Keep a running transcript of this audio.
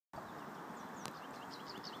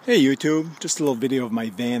Hey YouTube, just a little video of my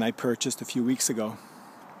van I purchased a few weeks ago.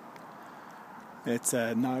 It's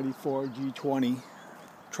a 94 G20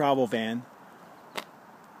 travel van.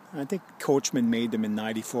 I think Coachman made them in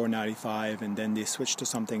 94, 95 and then they switched to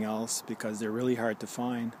something else because they're really hard to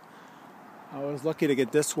find. I was lucky to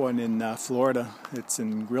get this one in Florida. It's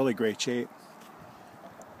in really great shape.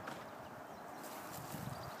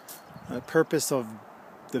 The purpose of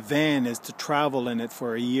the van is to travel in it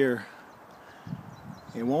for a year.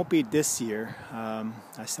 It won't be this year.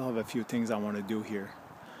 I still have a few things I want to do here.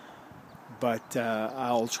 But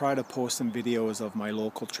I'll try to post some videos of my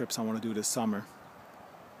local trips I want to do this summer.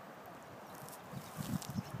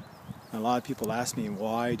 A lot of people ask me,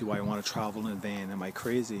 why do I want to travel in a van? Am I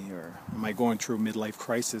crazy or am I going through a midlife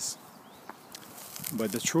crisis?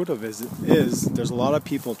 But the truth of it is there's a lot of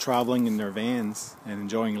people traveling in their vans and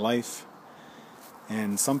enjoying life.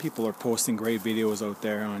 And some people are posting great videos out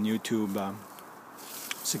there on YouTube.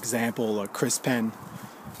 For example, Chris Penn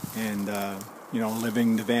and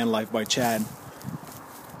Living the Van Life by Chad.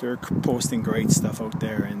 They're posting great stuff out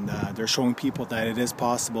there, and they're showing people that it is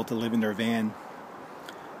possible to live in their van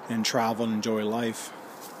and travel and enjoy life.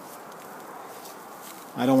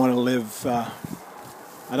 I don't want to live.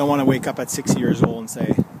 I don't want to wake up at 60 years old and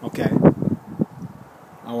say, "Okay,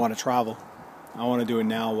 I want to travel." I want to do it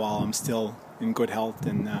now while I'm still in good health,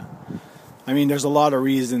 and there's a lot of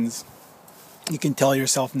reasons. You can tell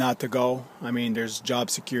yourself not to go. There's job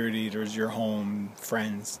security, there's your home,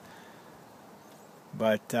 friends.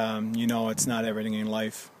 But, it's not everything in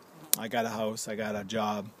life. I got a house, I got a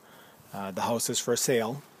job. The house is for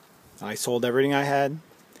sale. I sold everything I had,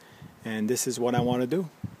 and this is what I want to do.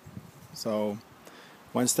 So,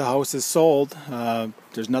 once the house is sold,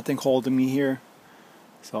 there's nothing holding me here.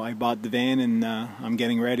 So I bought the van, and I'm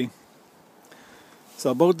getting ready.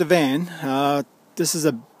 So about the van, this is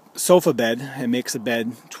a sofa bed. It makes a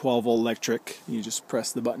bed, 12-volt electric. You just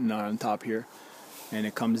press the button on top here and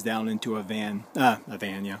it comes down into a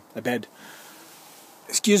bed.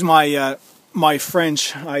 Excuse my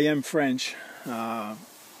French. I am French.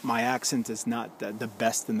 My accent is not the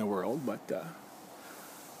best in the world, but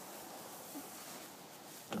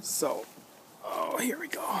here we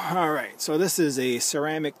go. Alright, so this is a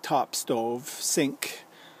ceramic top stove sink.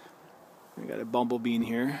 I got a bumblebee in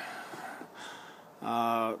here.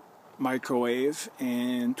 Microwave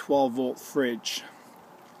and 12-volt fridge.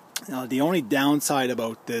 Now the only downside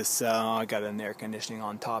about this, I got an air conditioning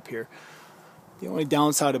on top here. The only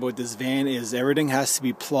downside about this van is everything has to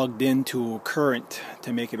be plugged into current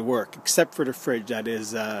to make it work, except for the fridge that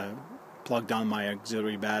is plugged on my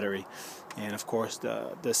auxiliary battery, and of course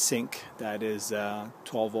the sink that is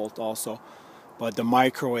 12-volt also. But the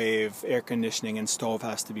microwave, air conditioning, and stove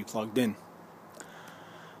has to be plugged in.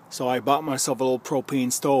 So I bought myself a little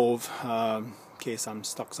propane stove in case I'm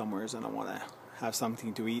stuck somewhere and I want to have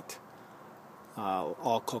something to eat.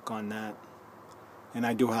 I'll cook on that. And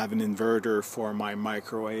I do have an inverter for my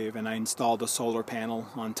microwave, and I installed a solar panel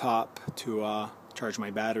on top to charge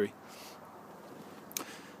my battery.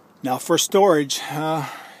 Now for storage,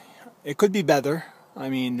 it could be better.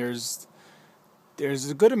 There's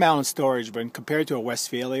a good amount of storage, but compared to a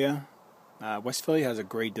Westphalia, Westphalia has a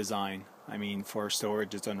great design. For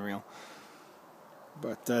storage, it's unreal.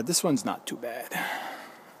 But this one's not too bad.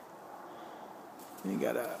 You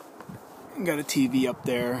got a TV up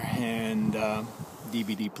there and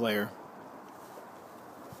DVD player.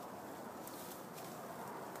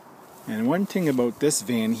 And one thing about this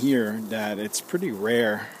van here that it's pretty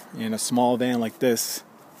rare in a small van like this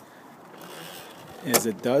is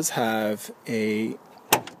it does have a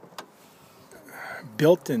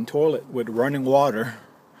built-in toilet with running water.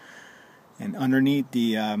 And underneath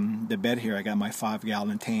the bed here, I got my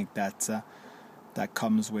 5-gallon tank that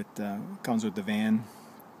comes with the van.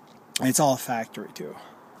 And it's all factory too.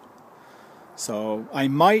 So I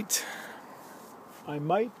might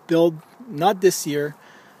build, not this year,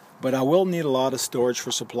 but I will need a lot of storage for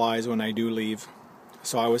supplies when I do leave.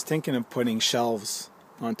 So I was thinking of putting shelves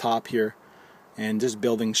on top here and just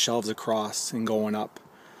building shelves across and going up,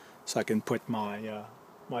 so I can put my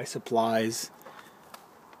supplies.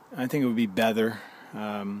 I think it would be better.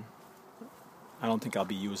 I don't think I'll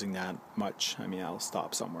be using that much. I'll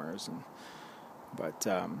stop somewhere, but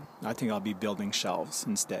I think I'll be building shelves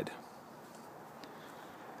instead.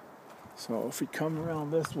 So if we come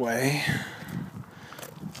around this way,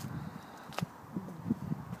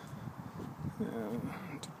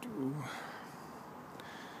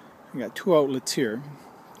 I got 2 outlets here.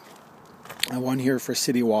 One here for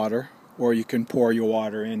city water, or you can pour your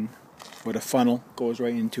water in with a funnel, goes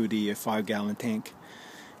right into the 5-gallon tank.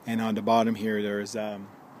 And on the bottom here there's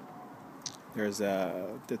There's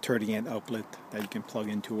the 30 amp outlet that you can plug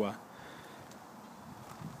into a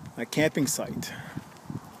camping site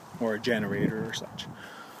or a generator or such.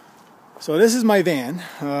 So this is my van.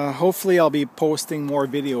 Hopefully I'll be posting more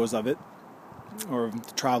videos of it, or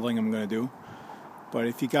the traveling I'm going to do. But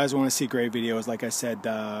if you guys want to see great videos, like I said,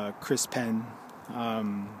 Chris Penn,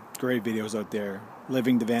 great videos out there.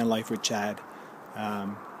 Living the Van Life with Chad.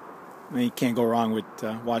 You can't go wrong with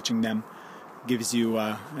watching them. Gives you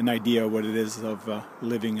an idea what it is of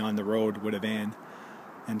living on the road with a van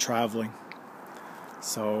and traveling.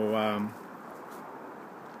 So,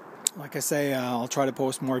 like I say, I'll try to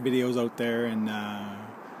post more videos out there and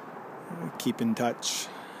keep in touch.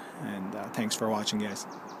 And thanks for watching, guys.